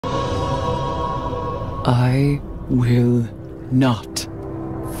I will not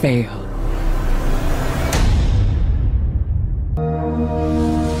fail.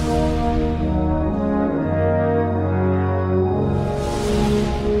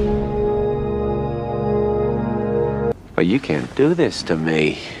 But you can't do this to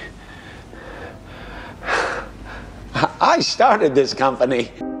me. I started this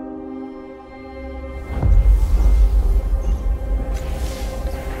company.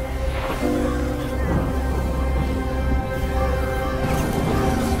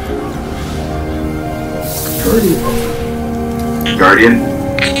 Guardian.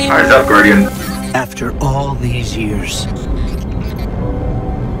 Eyes up, Guardian. After all these years,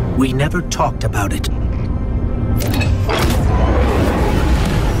 we never talked about it.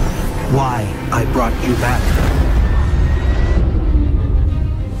 Why I brought you back.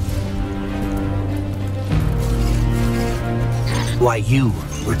 Why you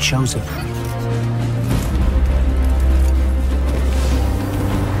were chosen.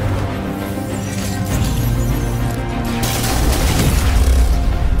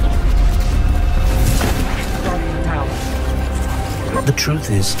 The truth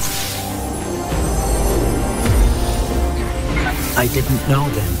is, I didn't know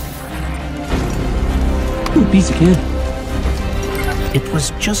then. Ooh, piece of can. It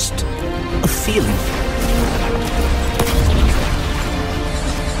was just a feeling.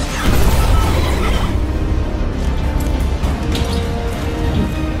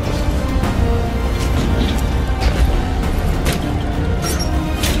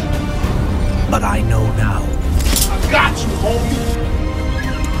 But I know now. I got you, homie!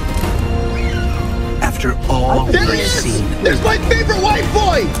 After all we've seen. There's my favorite white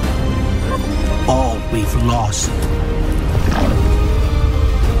boy! All we've lost.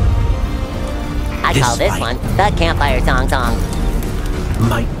 I call this one the Campfire Song Song.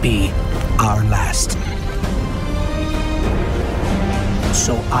 Might be our last.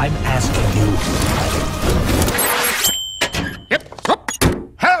 So I'm asking you. Yep.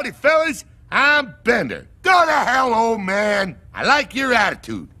 Howdy, fellas. I'm Bender. Go to hell, old man. I like your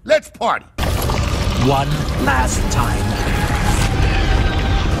attitude. Let's party. One last time.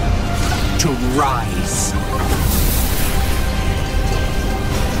 To rise.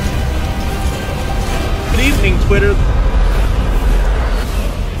 Good evening, Twitter.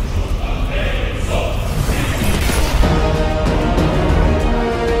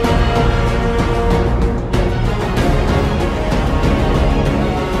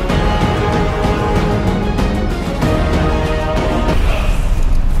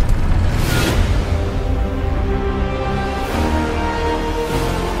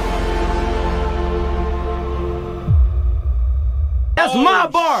 That's my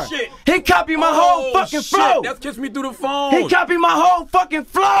bar. Shit. He copied my whole fucking flow. That's kissed me through the phone. He copied my whole fucking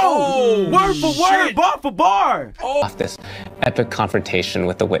flow. Word for word, bar for bar. Off this epic confrontation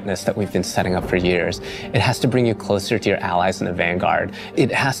with the witness that we've been setting up for years. It has to bring you closer to your allies in the Vanguard.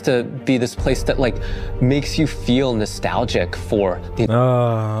 It has to be this place that like makes you feel nostalgic for the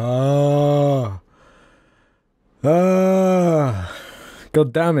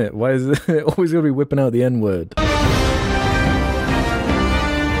God damn it, why is it always gonna be whipping out the N-word?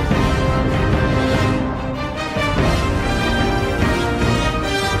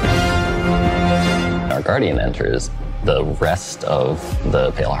 Our Guardian enters, the rest of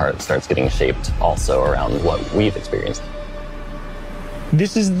the Pale Heart starts getting shaped also around what we've experienced.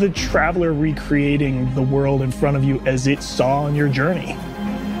 This is the Traveler recreating the world in front of you as it saw on your journey.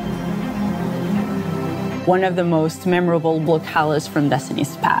 One of the most memorable locales from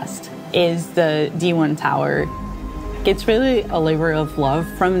Destiny's past is the D1 Tower. It's really a labor of love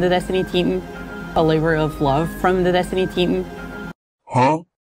from the Destiny team. A labor of love from the Destiny team. Huh?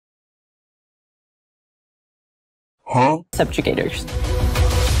 Subjugators.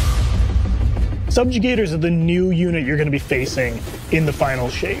 Subjugators are the new unit you're going to be facing in the final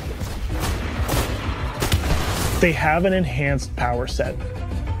shape. They have an enhanced power set.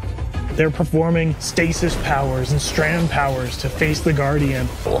 They're performing stasis powers and strand powers to face the Guardian.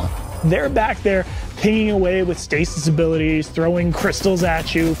 They're back there pinging away with stasis abilities, throwing crystals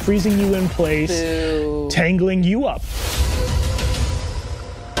at you, freezing you in place, tangling you up.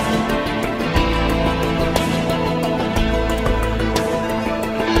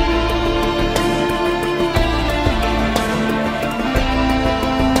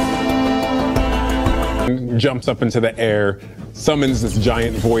 Jumps up into the air, summons this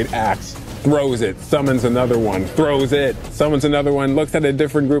giant void axe, throws it, summons another one, throws it, summons another one, looks at a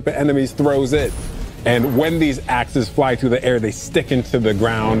different group of enemies, throws it. And when these axes fly through the air, they stick into the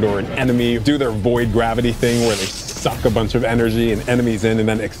ground or an enemy, do their void gravity thing where they suck a bunch of energy and enemies in and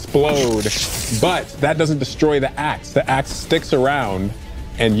then explode. But that doesn't destroy the axe. The axe sticks around,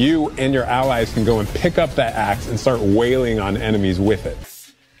 and you and your allies can go and pick up that axe and start wailing on enemies with it.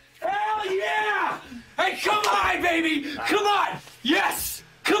 Hell yeah! Hey, come on, baby! Come on! Yes!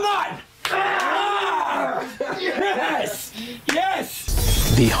 Come on! Ah! Yes!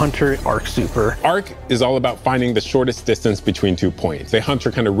 Yes! The Hunter Arc Super. Arc is all about finding the shortest distance between 2 points. The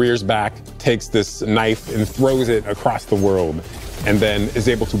Hunter kind of rears back, takes this knife and throws it across the world, and then is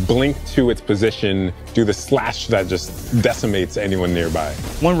able to blink to its position, do the slash that just decimates anyone nearby.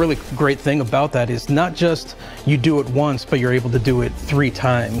 One really great thing about that is not just you do it once, but you're able to do it 3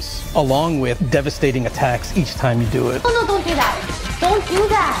 times, along with devastating attacks each time you do it. Oh no, don't do that. Don't do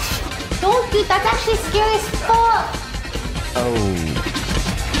that. Don't do that. That's actually scary as fuck. Oh.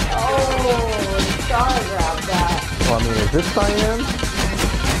 Oh, sorry about that. Well, I mean, is this Cyan?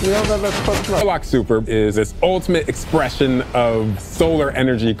 You know, that's close enough. Warlock Super is this ultimate expression of solar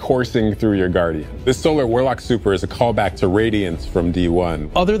energy coursing through your Guardian. This solar Warlock Super is a callback to Radiance from D1.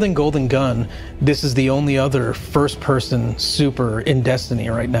 Other than Golden Gun, this is the only other first-person super in Destiny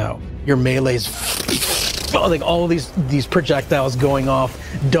right now. Your melee's like all of these projectiles going off,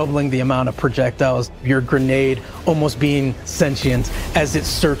 doubling the amount of projectiles. Your grenade almost being sentient as it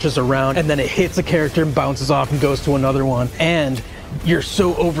searches around, and then it hits a character and bounces off and goes to another one. And you're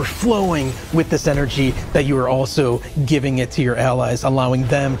so overflowing with this energy that you are also giving it to your allies, allowing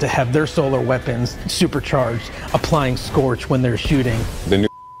them to have their solar weapons supercharged, applying Scorch when they're shooting.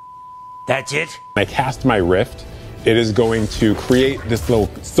 That's it? I cast my Rift. It is going to create this little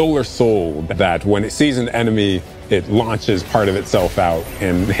solar soul that when it sees an enemy, it launches part of itself out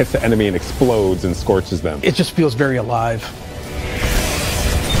and hits the enemy and explodes and scorches them. It just feels very alive.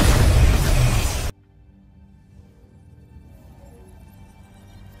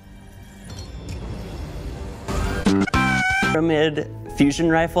 Pyramid fusion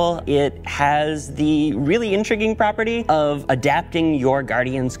rifle. It has the really intriguing property of adapting your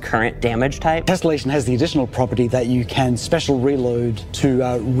Guardian's current damage type. Tessellation has the additional property that you can special reload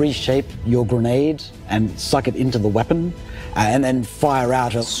to reshape your grenade and suck it into the weapon and then fire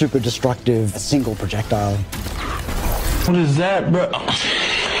out a super destructive single projectile. What is that, bro?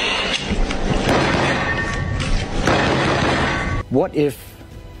 What if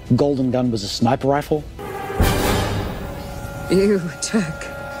Golden Gun was a sniper rifle? You took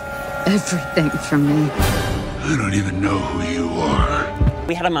everything from me. I don't even know who you are.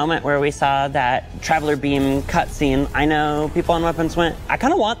 We had a moment where we saw that Traveler Beam cutscene. I know people on Weapons went, I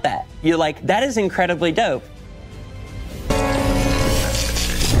kind of want that. You're like, that is incredibly dope.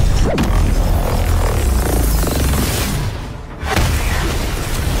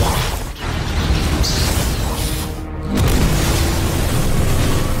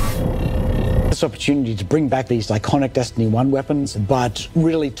 Opportunity to bring back these iconic Destiny 1 weapons, but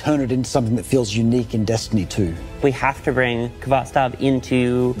really turn it into something that feels unique in Destiny 2. We have to bring Kvatstav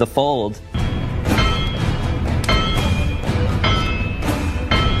into the fold.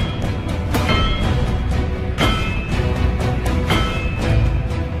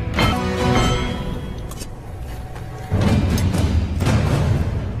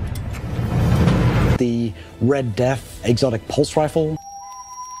 The Red Death exotic pulse rifle.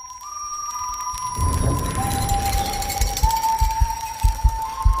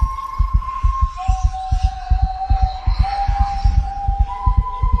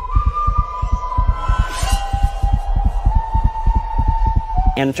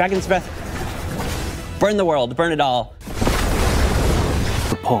 And Dragon's Breath, burn the world, burn it all.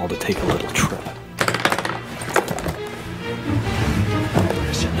 For Paul to take a little trip.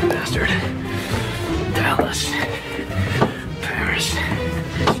 Send the bastard. Dallas, Paris,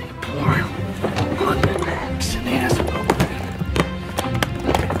 Singapore, London, send the ass over.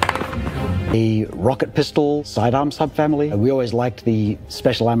 A rocket pistol sidearm subfamily. We always liked the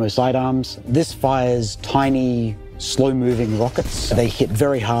special ammo sidearms. This fires tiny, slow-moving rockets. They hit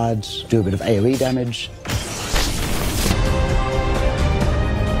very hard, do a bit of AoE damage.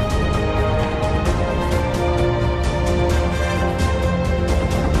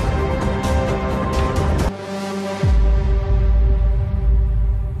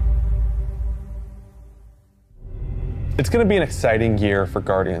 It's going to be an exciting year for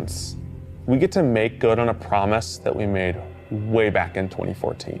Guardians. We get to make good on a promise that we made way back in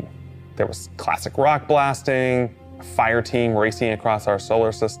 2014. There was classic rock blasting, a fire team racing across our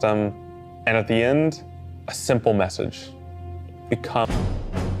solar system, and at the end, a simple message: become